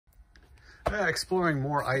Exploring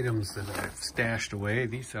more items that I've stashed away.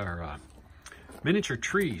 These are miniature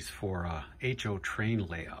trees for HO train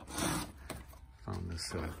layouts. Found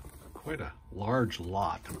this quite a large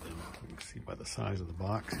lot of them. You can see by the size of the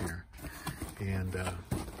box here. And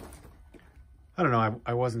I don't know,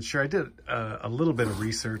 I wasn't sure. I did a little bit of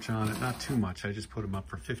research on it, not too much. I just put them up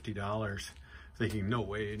for $50, thinking no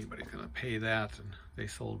way anybody's gonna pay that. And they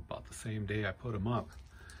sold about the same day I put them up.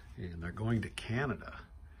 And they're going to Canada.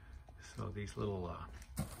 So these little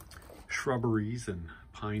shrubberies and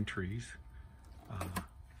pine trees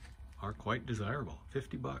are quite desirable.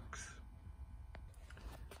 50 bucks.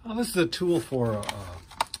 Well, this is a tool for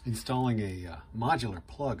installing a modular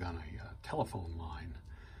plug on a telephone line.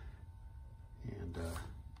 And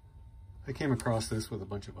I came across this with a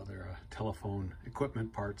bunch of other telephone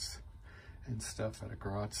equipment parts and stuff at a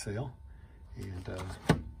garage sale. And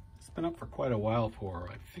it's been up for quite a while for,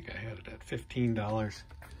 I think I had it at $15.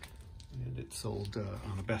 And it sold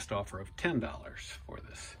on a best offer of $10 for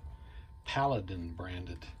this Paladin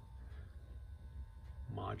branded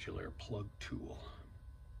modular plug tool.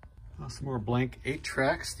 Some more blank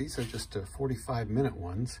 8-tracks. These are just 45-minute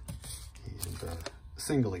ones and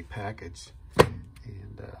singly packaged.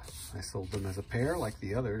 And I sold them as a pair like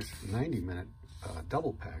the others, 90-minute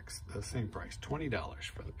double packs, the same price, $20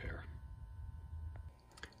 for the pair.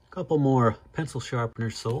 A couple more pencil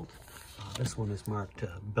sharpeners sold. This one is marked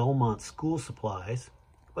Belmont School Supplies,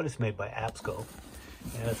 but it's made by Absco,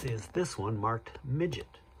 as is this one marked Midget.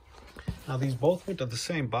 Now these both went to the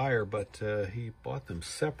same buyer, but he bought them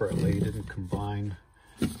separately. He didn't combine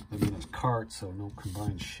them in his cart, so no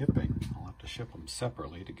combined shipping. I'll have to ship them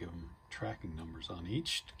separately to give them tracking numbers on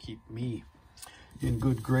each to keep me in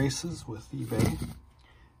good graces with eBay.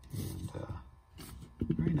 And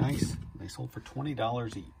very nice. They sold for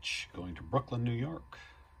 $20 each, going to Brooklyn, New York.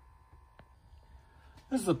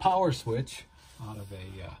 This is a power switch out of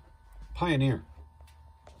a Pioneer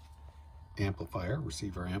amplifier,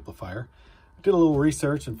 receiver amplifier. I did a little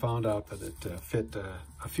research and found out that it fit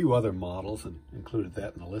a few other models and included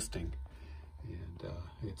that in the listing. And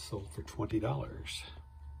it sold for $20.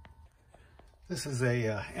 This is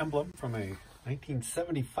a emblem from a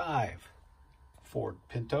 1975 Ford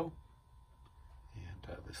Pinto.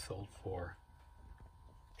 And this sold for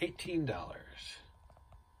 $18.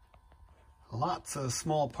 Lots of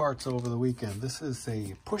small parts over the weekend. This is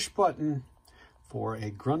a push button for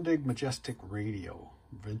a Grundig Majestic radio,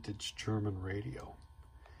 vintage German radio.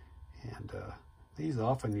 And these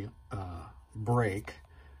often break.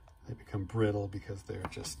 They become brittle because they're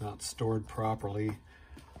just not stored properly.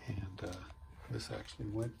 And this actually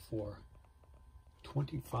went for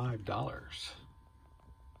 $25.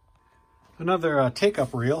 Another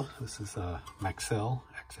take-up reel. This is a Maxell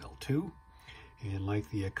XL2. And like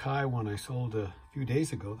the Akai one I sold a few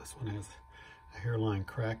days ago, this one has a hairline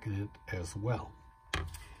crack in it as well.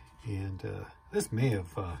 And this may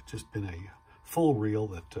have just been a full reel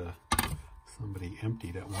that somebody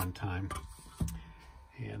emptied at one time.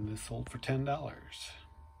 And this sold for $10.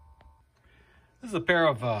 This is a pair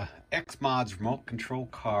of X-Mods remote control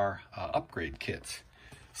car upgrade kits.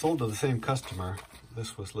 Sold to the same customer.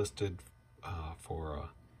 This was listed for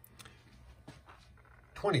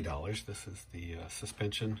 $20. This is the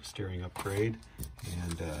suspension steering upgrade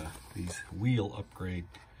and these wheel upgrade.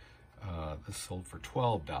 This sold for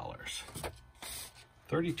 $12.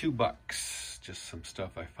 32 bucks. Just some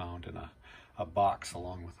stuff I found in a box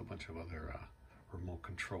along with a bunch of other remote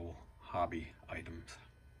control hobby items.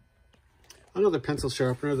 Another pencil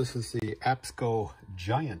sharpener. This is the Absco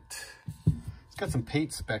Giant. It's got some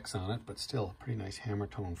paint specks on it, but still a pretty nice hammer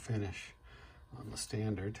tone finish on the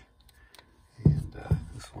standard. And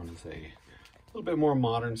this one is a little bit more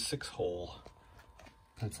modern 6-hole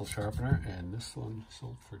pencil sharpener, and this one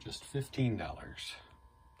sold for just $15.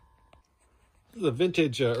 This is a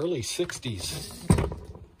vintage early 60s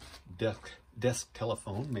desk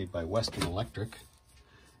telephone made by Western Electric.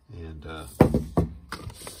 And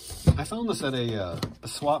I found this at a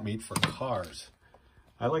swap meet for cars.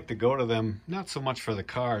 I like to go to them, not so much for the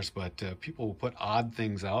cars, but people will put odd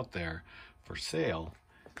things out there for sale.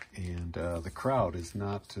 And the crowd is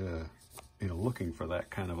not looking for that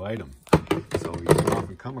kind of item. So you can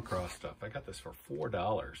often come across stuff. I got this for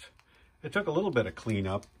 $4. It took a little bit of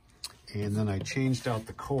cleanup, and then I changed out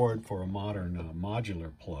the cord for a modern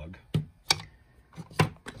modular plug.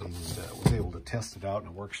 And was able to test it out,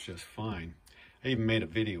 and it works just fine. I even made a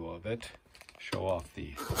video of it, show off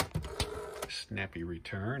the snappy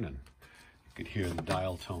return, and you could hear the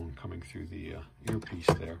dial tone coming through the earpiece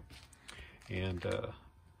there. And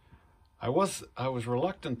I was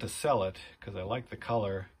reluctant to sell it because I like the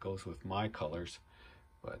color, goes with my colors,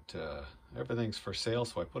 but everything's for sale,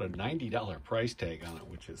 so I put a $90 price tag on it,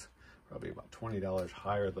 which is probably about $20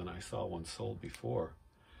 higher than I saw one sold before.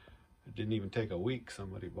 It didn't even take a week,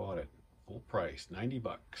 somebody bought it. Full price, 90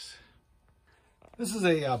 bucks. This is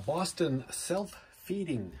a Boston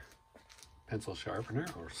self-feeding pencil sharpener,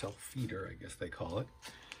 or self-feeder, I guess they call it.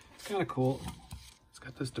 It's kind of cool. It's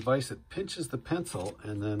got this device that pinches the pencil,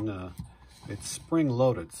 and then it's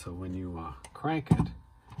spring-loaded, so when you crank it,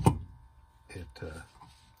 it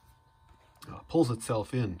pulls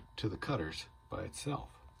itself in to the cutters by itself.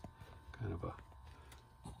 Kind of a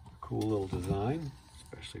cool little design,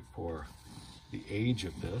 especially for the age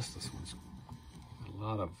of this. This one's a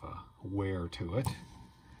lot of wear to it.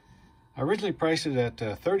 I originally priced it at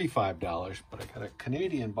 $35, but I got a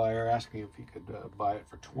Canadian buyer asking if he could buy it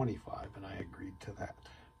for $25, and I agreed to that.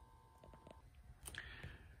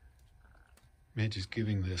 I'm just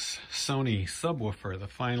giving this Sony subwoofer the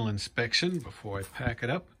final inspection before I pack it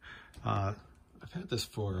up. I've had this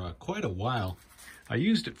for quite a while. I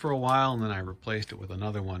used it for a while, and then I replaced it with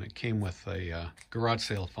another one. It came with a garage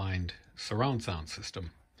sale find surround sound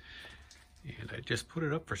system. And I just put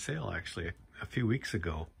it up for sale, actually, a few weeks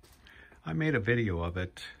ago. I made a video of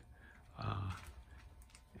it,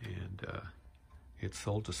 and it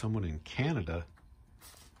sold to someone in Canada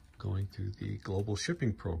going through the global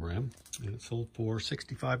shipping program, and it sold for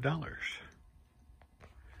 $65.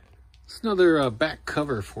 It's another back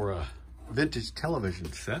cover for a vintage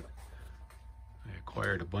television set. I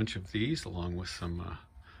acquired a bunch of these along with some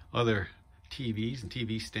other TVs and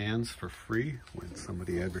TV stands for free when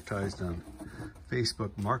somebody advertised on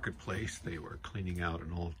Facebook Marketplace they were cleaning out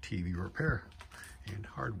an old TV repair and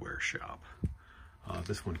hardware shop.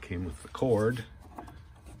 This one came with the cord,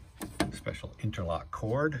 special interlock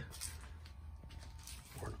cord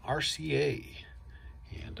for an RCA,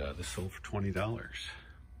 and this sold for $20.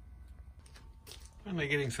 Finally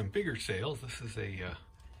getting some bigger sales. This is a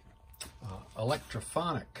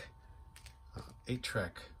electrophonic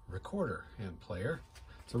 8-track recorder and player.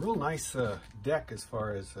 It's a real nice deck as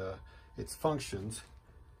far as its functions.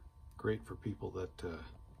 Great for people that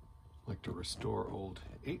like to restore old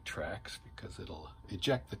 8-tracks, because it'll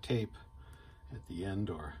eject the tape at the end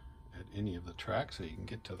or at any of the tracks, so you can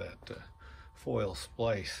get to that foil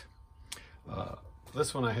splice.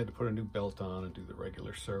 This one I had to put a new belt on and do the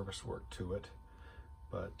regular service work to it,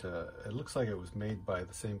 but it looks like it was made by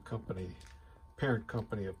the same company, parent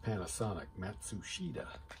company of Panasonic, Matsushita,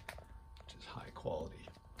 which is high quality.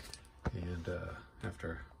 And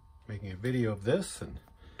after making a video of this, and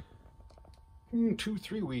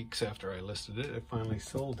 2-3 weeks after I listed it, it finally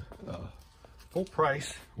sold full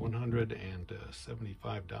price,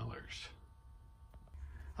 $175.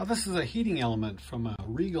 Now, this is a heating element from a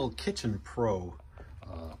Regal Kitchen Pro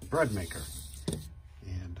bread maker,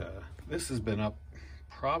 and this has been up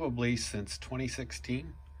probably since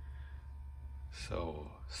 2016.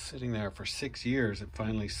 So sitting there for 6 years, it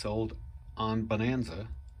finally sold on Bonanza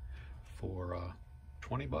for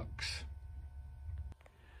 20 bucks.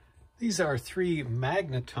 These are 3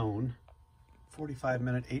 Magnatone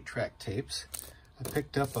 45-minute 8-track tapes. I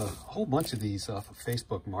picked up a whole bunch of these off of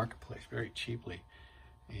Facebook Marketplace very cheaply,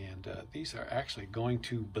 and these are actually going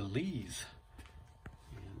to Belize,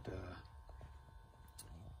 and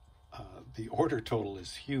the order total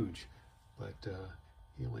is huge, but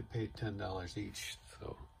he only paid $10 each,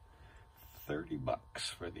 so 30 bucks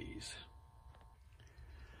for these.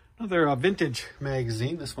 Another vintage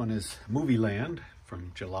magazine. This one is Movie Land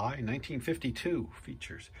from July 1952.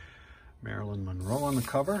 Features Marilyn Monroe on the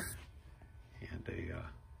cover and a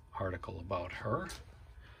article about her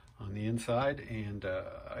on the inside. And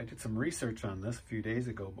I did some research on this a few days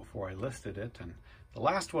ago before I listed it, and the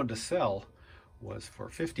last one to sell was for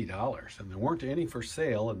 $50, and there weren't any for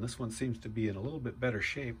sale, and this one seems to be in a little bit better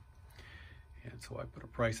shape. And so I put a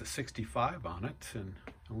price of $65 on it, and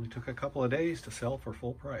it only took a couple of days to sell for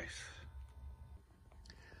full price.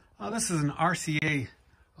 This is an RCA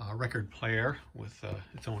record player with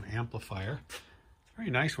its own amplifier. It's a very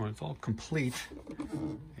nice one. It's all complete,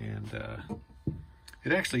 and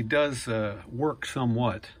it actually does work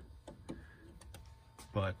somewhat,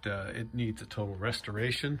 but it needs a total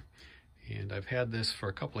restoration. And I've had this for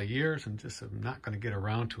a couple of years and just am not going to get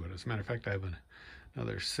around to it. As a matter of fact, I have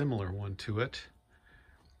another similar one to it.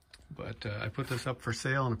 But I put this up for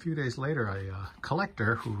sale, and a few days later, a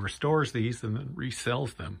collector who restores these and then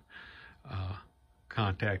resells them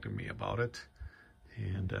contacted me about it,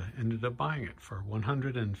 and ended up buying it for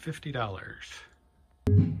 $150.